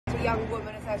young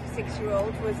woman, a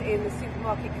 36-year-old, was in the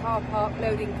supermarket car park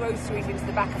loading groceries into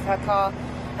the back of her car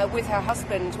with her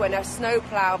husband when a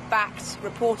snowplough backed,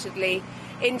 reportedly,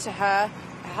 into her.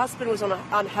 Her husband was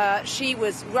unhurt. She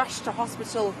was rushed to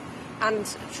hospital and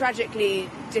tragically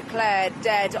declared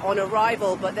dead on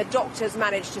arrival, but the doctors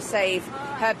managed to save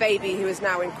her baby, who is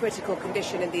now in critical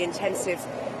condition in the intensive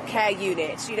care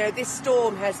unit. You know, this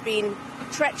storm has been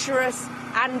treacherous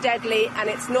and deadly, and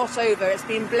it's not over. It's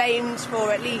been blamed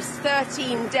for at least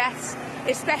 13 deaths,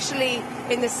 especially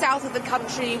in the south of the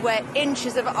country, where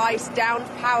inches of ice downed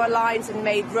power lines and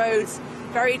made roads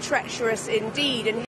very treacherous indeed. And